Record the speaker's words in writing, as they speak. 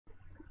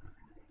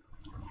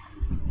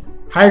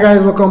Hi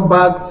guys, welcome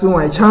back to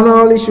my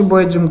channel. It's your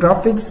boy Jim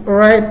Graphics.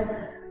 Alright,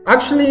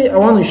 actually I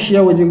want to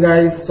share with you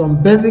guys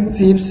some basic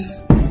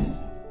tips.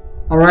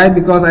 Alright,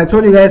 because I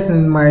told you guys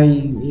in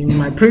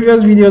my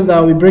previous videos that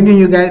I'll be bringing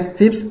you guys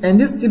tips, and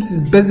these tips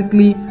is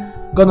basically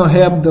gonna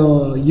help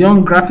the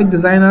young graphic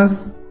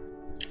designers.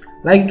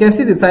 Like you can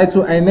see the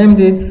title, I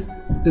named it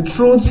The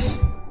Truths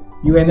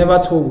You Were Never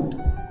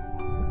Told.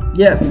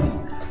 Yes,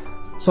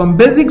 some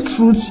basic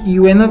truths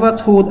you were never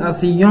told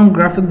as a young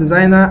graphic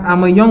designer.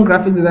 I'm a young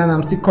graphic designer,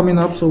 I'm still coming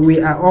up, so we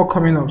are all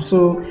coming up.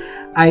 So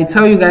I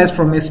tell you guys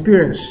from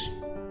experience.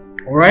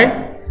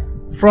 Alright,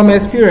 from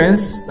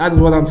experience, that is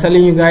what I'm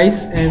telling you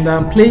guys.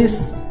 And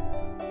please,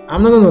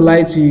 I'm not gonna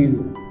lie to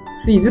you.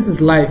 See, this is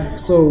life,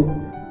 so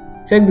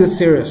take this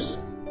serious.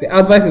 The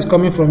advice is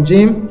coming from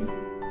Jim,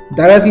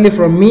 directly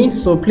from me,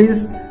 so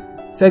please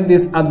take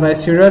this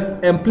advice serious,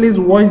 and please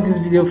watch this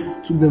video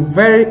to the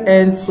very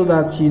end so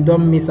that you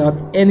don't miss out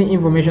any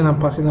information I'm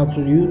passing out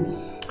to you.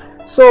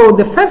 So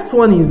the first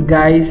one is,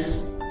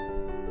 guys,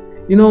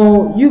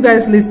 you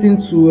guys listen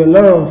to a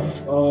lot of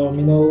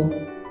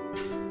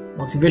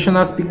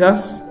motivational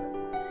speakers.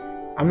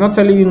 I'm not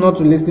telling you not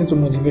to listen to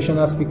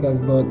motivational speakers,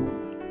 but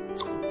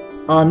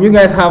you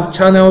guys have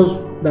channels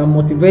that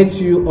motivate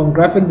you on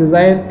graphic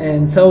design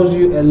and tells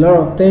you a lot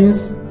of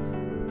things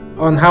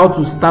on how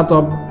to start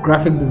up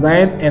graphic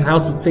design and how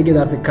to take it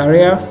as a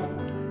career.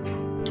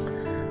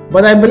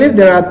 But I believe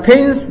there are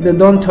things they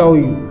don't tell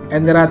you,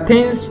 and there are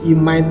things you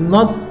might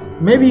not,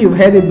 maybe you've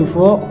heard it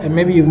before and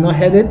maybe you've not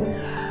heard it,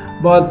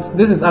 but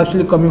this is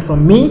actually coming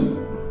from me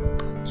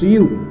to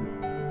you.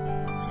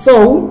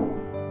 So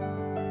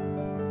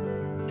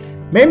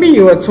maybe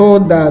you were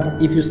told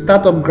that if you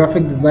start up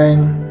graphic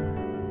design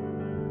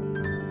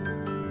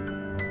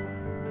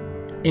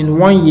in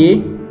 1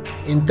 year,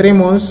 in 3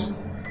 months,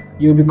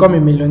 you'll become a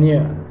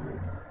millionaire.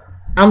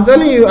 I'm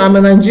telling you, I'm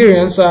a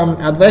Nigerian, so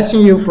I'm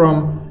advising you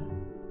from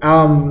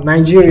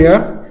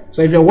Nigeria.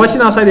 So if you're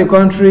watching outside the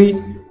country,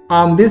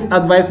 this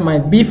advice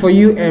might be for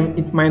you and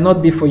it might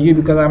not be for you,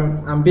 because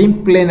I'm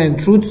being plain and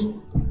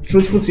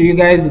truthful to you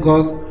guys,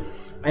 because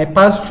I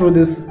passed through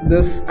this.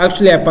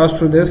 Actually, I passed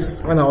through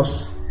this when I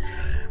was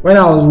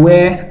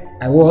where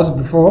I was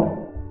before.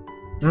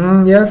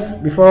 Yes,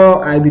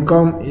 before I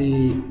become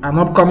an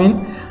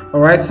upcoming.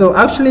 All right, so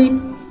actually,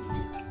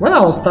 when I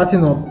was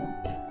starting up,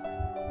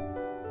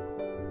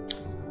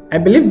 I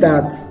believe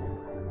that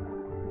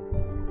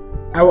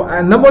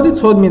nobody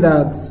told me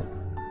that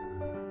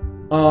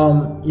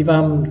if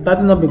I'm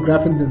starting up a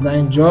graphic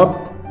design job,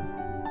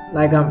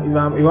 like if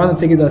you want to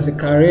take it as a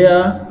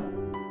career,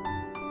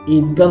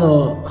 it's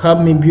gonna help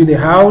me build a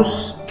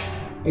house,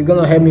 it's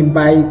gonna help me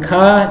buy a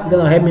car, it's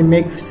gonna help me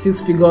make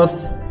 6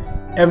 figures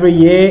every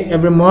year,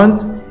 every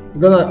month.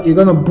 You're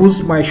gonna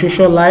boost my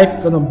social life,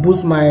 you're gonna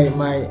boost my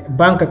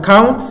bank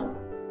account.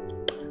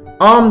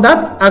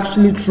 That's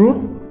actually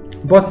true,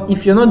 but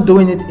if you're not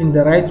doing it in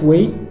the right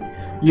way,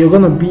 you're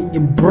gonna be a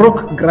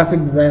broke graphic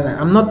designer.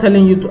 I'm not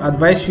telling you to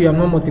advise you, I'm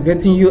not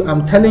motivating you,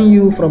 I'm telling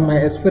you from my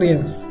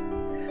experience.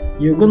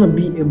 You're gonna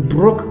be a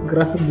broke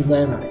graphic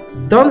designer.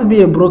 Don't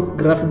be a broke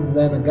graphic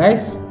designer,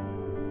 guys.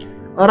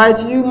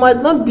 Alright, you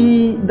might not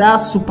be that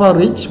super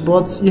rich,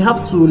 but you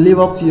have to live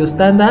up to your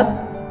standard.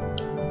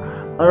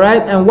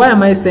 Alright, and why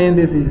am I saying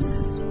this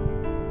is,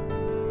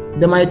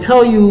 they might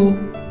tell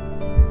you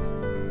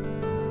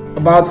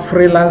about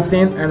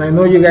freelancing, and I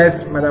know you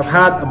guys might have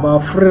heard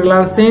about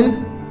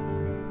freelancing.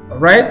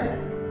 Right?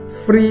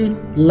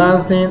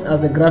 Freelancing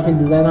as a graphic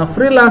designer.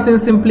 Freelancing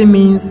simply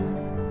means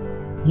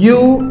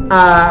you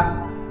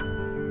are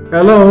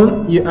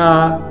alone, you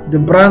are the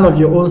brand of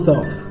your own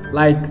self.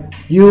 Like,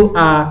 you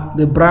are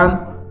the brand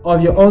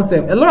of your own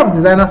self. A lot of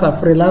designers are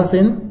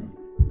freelancing,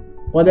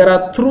 but there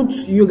are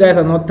truths you guys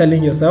are not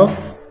telling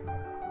yourself.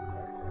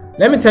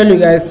 Let me tell you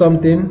guys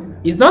something.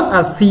 It's not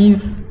as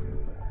if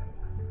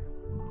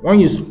when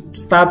you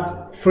start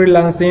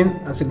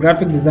freelancing as a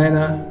graphic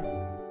designer,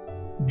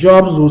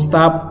 jobs will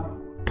start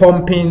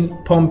pumping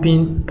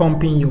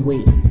your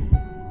way.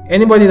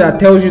 Anybody that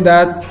tells you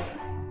that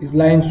is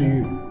lying to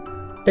you.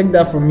 Take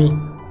that from me.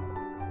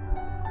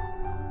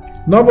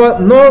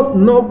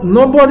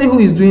 Nobody who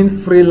is doing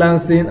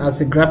freelancing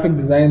as a graphic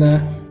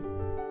designer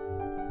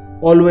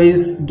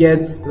always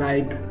gets,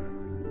 like,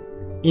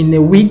 in a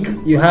week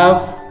you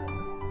have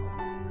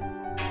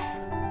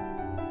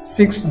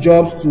 6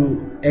 jobs to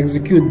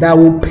execute that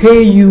will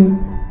pay you,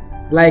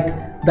 like,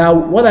 that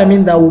what I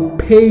mean, that will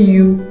pay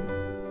you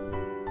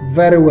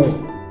very well.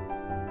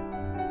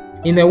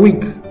 In a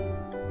week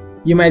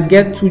you might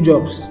get 2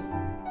 jobs,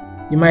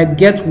 you might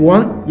get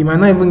 1, you might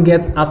not even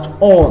get at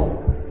all.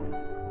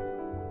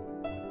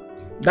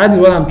 That is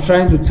what I'm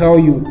trying to tell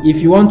you.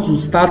 If you want to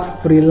start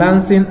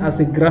freelancing as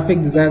a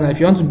graphic designer, if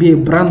you want to be a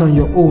brand on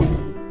your own.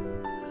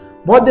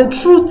 But the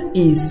truth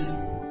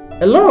is,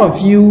 a lot of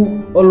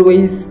you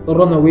always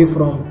run away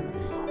from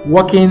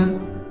working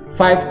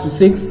 5 to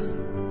 6.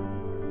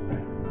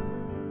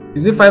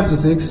 Is it 5 to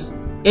 6?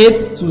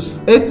 8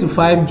 to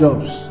 5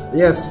 jobs.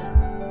 Yes.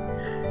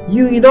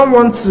 You don't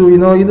want to, you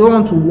don't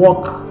want to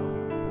work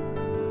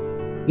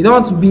You don't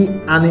want to be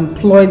an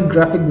employed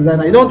graphic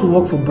designer. You don't want to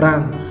work for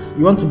brands.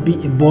 You want to be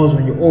a boss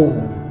on your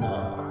own.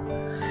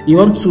 You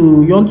want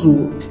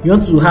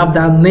to have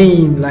that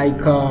name like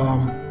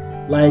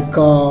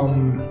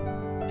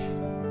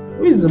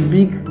who is a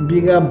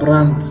bigger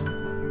brand?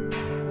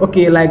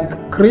 Okay,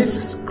 like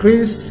Chris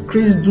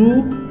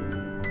Do.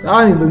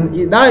 That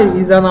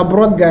is an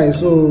abroad guy,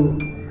 so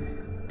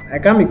I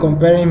can't be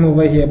comparing him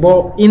over here.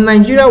 But in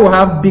Nigeria, we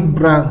have big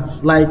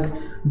brands, like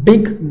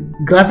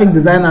big graphic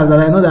designers that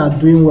I know that are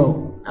doing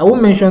well. I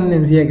won't mention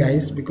names here,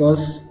 guys,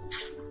 because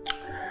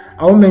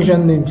but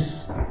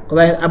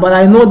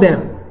I know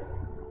them.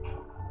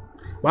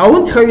 But I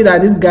won't tell you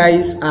that these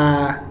guys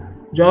are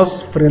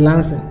just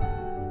freelancing.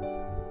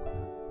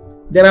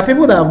 There are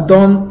people that have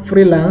done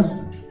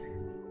freelance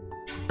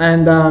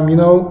and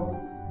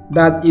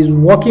that is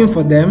working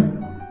for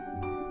them,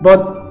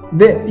 but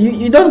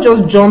you don't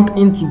just jump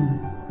into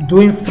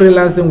doing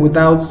freelancing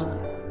without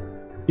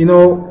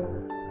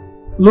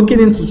looking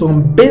into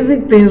some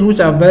basic things which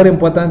are very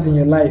important in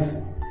your life.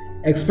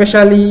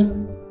 Especially,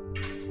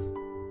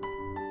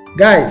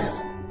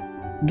 guys,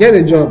 get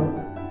a job.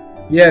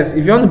 Yes,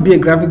 if you want to be a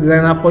graphic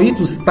designer, for you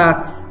to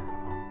start,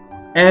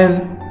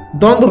 and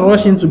don't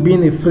rush into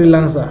being a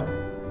freelancer.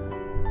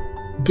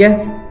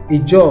 Get a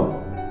job,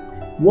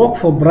 work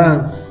for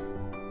brands,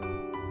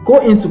 go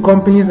into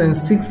companies and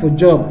seek for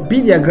job,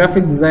 be their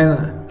graphic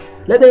designer,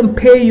 let them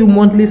pay you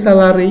monthly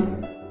salary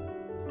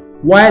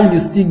while you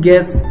still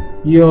get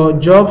your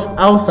jobs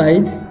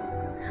outside.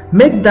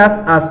 Make that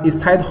as a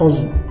side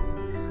hustle.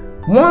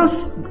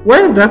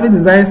 When graphic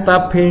design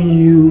start paying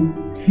you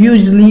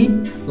hugely,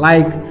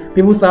 like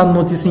people start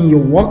noticing your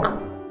work,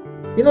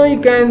 you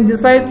can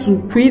decide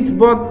to quit.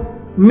 But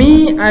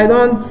me, I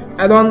don't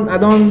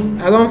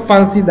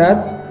fancy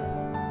that.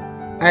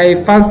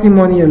 I fancy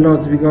money a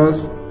lot,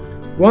 because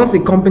once the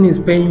company is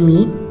paying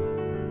me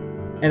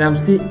and I'm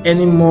still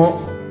earning more,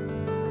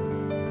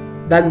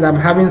 that is, I'm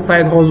having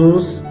side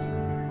hustles,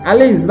 at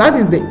least that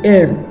is the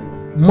aim,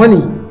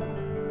 money.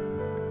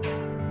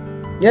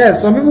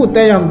 Yes, some people will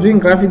tell you I'm doing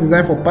graphic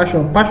design for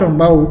passion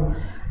bao.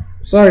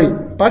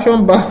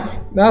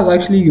 That's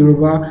actually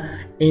Yoruba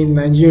in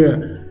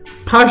Nigeria.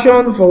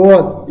 Passion for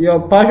what? Your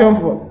passion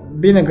for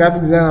being a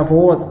graphic designer for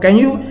what? Can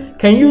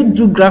you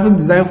do graphic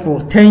design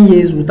for 10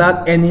 years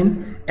without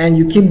earning, and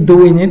you keep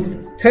doing it?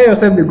 Tell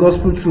yourself the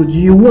gospel truth.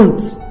 You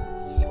won't.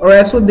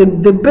 Alright, so the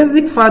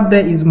basic fact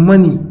there is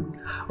money.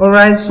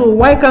 Alright, so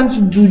why can't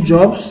you do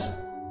jobs?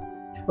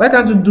 Why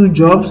can't you do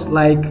jobs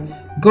like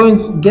going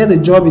to get a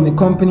job in a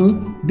company,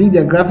 be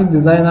their graphic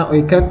designer or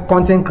a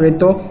content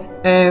creator,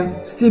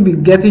 and still be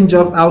getting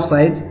jobs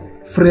outside,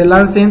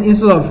 freelancing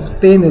instead of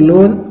staying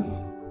alone?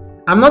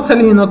 I'm not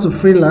telling you not to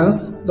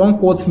freelance, don't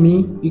quote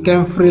me. You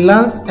can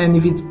freelance, and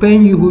if it's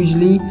paying you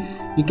hugely,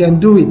 you can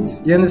do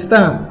it. You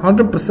understand?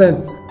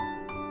 100%.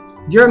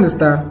 Do you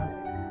understand?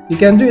 You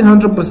can do it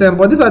 100%,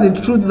 but these are the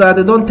truths that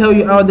they don't tell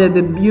you out there.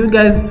 You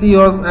guys see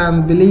us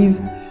and believe,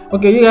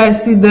 okay, you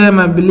guys see them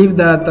and believe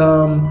that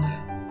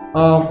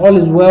all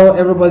is well,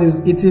 everybody's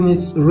eating,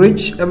 it's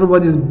rich,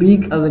 everybody's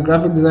big. As a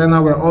graphic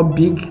designer, we're all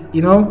big,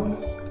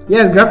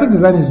 Yes, graphic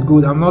design is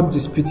good. I'm not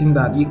disputing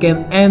that. You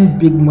can earn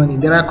big money.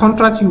 There are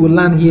contracts you will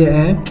land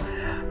here,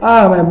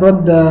 my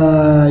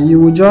brother, you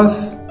will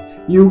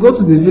go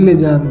to the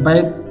village and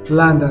buy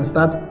land and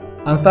start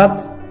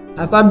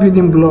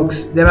building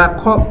blocks. There are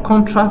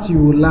contracts you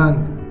will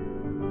land.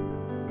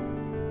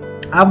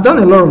 I've done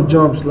a lot of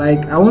jobs,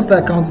 like I won't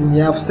start counting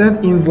here. I've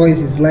sent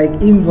invoices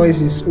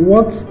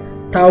worth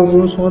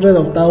thousands, hundreds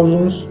of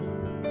thousands.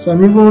 So I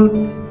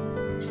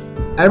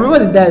remember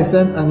the day I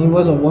sent an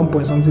invoice of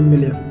 1.something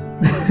million.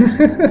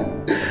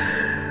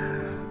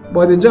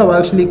 But the job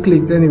actually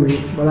clicked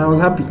anyway, but I was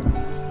happy.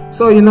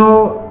 So it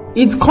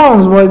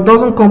comes, but it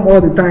doesn't come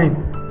all the time.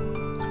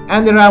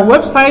 And there are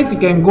websites you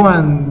can go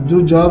and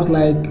do jobs,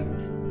 like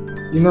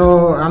I'm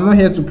not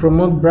here to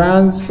promote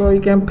brands, so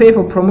you can pay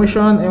for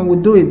promotion and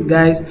we'll do it,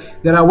 guys.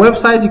 There are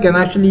websites you can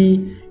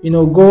actually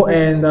go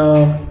and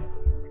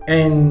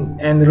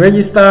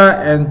register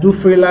and do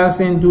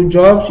freelancing, do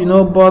jobs,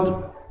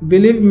 but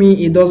believe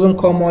me, it doesn't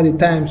come all the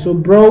time. So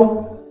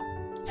bro,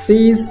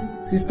 sis,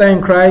 sister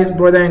in Christ,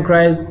 brother in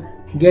Christ,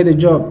 get a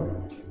job.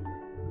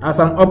 As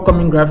an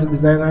upcoming graphic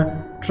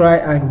designer, try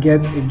and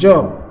get a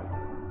job.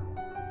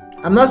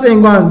 I'm not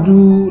saying go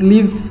and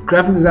leave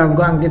graphic design and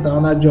go and get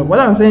another job. What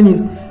I'm saying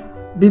is,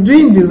 be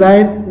doing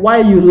design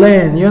while you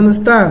learn. You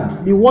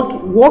understand? Be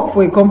work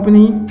for a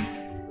company.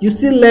 You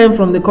still learn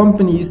from the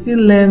company. You still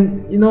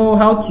learn,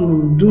 how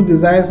to do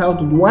designs,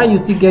 why you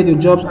still get your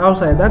jobs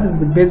outside. That is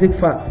the basic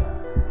fact.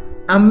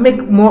 And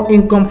make more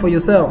income for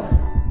yourself.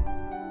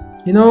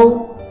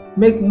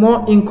 Make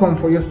more income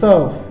for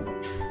yourself.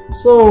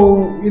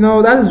 So,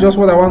 that is just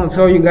what I want to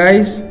tell you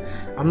guys.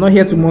 I'm not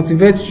here to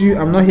motivate you.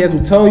 I'm not here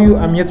to tell you.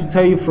 I'm here to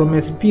tell you from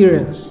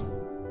experience.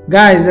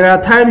 Guys, there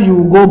are times you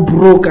will go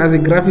broke as a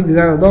graphic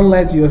designer. Don't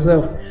lie to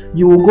yourself.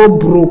 You will go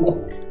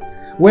broke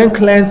when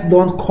clients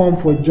don't come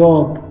for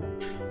job.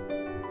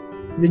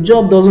 The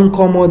job doesn't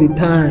come all the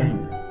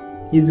time.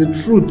 It's the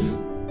truth.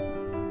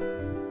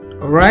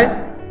 Alright?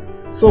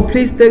 So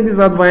please take this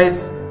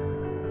advice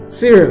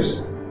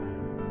serious.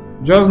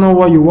 Just know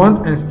what you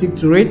want and stick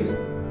to it.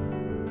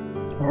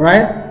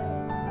 Alright?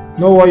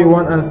 Know what you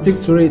want and stick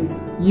to it.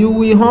 You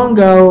will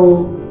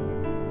hunger.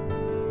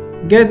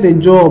 Get the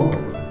job.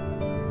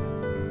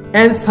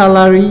 Earn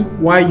salary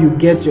while you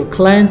get your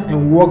clients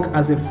and work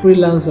as a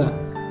freelancer.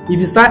 If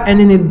you start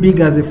earning it big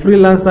as a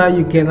freelancer,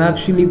 you can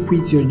actually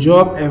quit your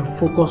job and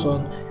focus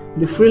on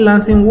the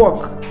freelancing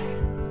work.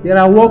 There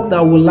are work that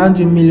will land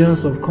you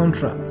millions of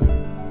contracts,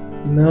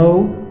 you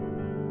know,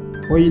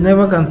 but you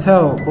never can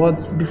tell.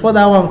 But before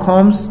that one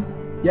comes,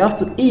 you have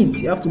to eat,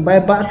 you have to buy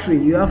battery,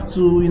 you have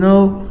to, you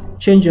know,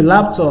 change your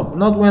laptop.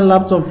 Not when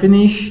laptop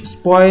finish,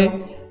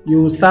 spoil,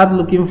 you start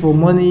looking for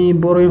money,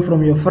 borrowing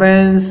from your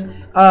friends.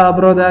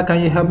 Brother,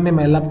 can you help me?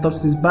 My laptop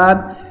is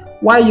bad.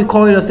 Why you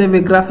call yourself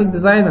a graphic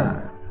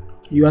designer?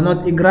 You are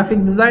not a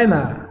graphic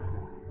designer.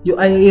 You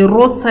are a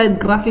roadside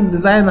graphic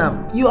designer.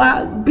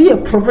 Be a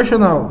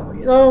professional,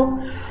 you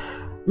know.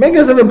 Make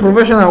yourself a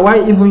professional.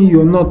 Why even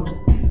you're not?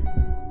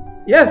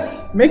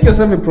 Yes, make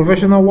yourself a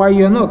professional. Why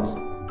you're not?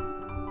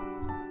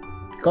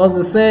 Because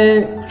they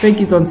say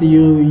fake it until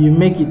you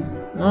make it.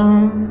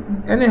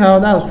 Anyhow,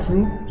 that's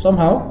true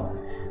somehow,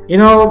 you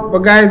know. But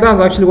guys, that's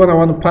actually what I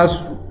want to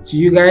pass to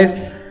you guys.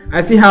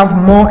 I still have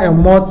more and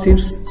more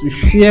tips to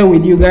share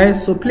with you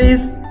guys, so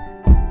please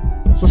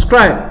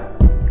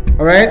subscribe.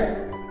 All right,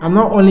 I'm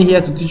not only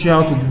here to teach you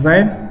how to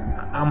design,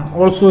 I'm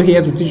also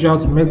here to teach you how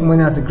to make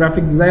money as a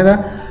graphic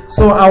designer.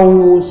 So I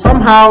will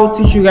somehow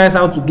teach you guys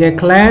how to get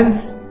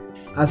clients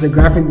as a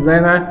graphic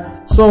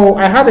designer. So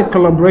I had a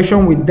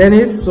collaboration with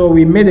Dennis, so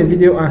we made a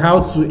video on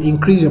how to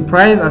increase your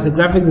price as a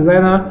graphic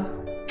designer.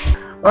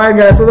 All right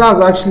guys, so that's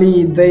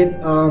actually it.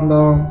 And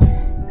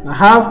if I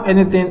have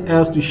anything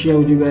else to share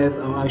with you guys,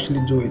 I'll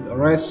actually do it. All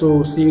right,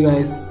 so see you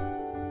guys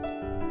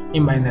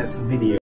in my next video.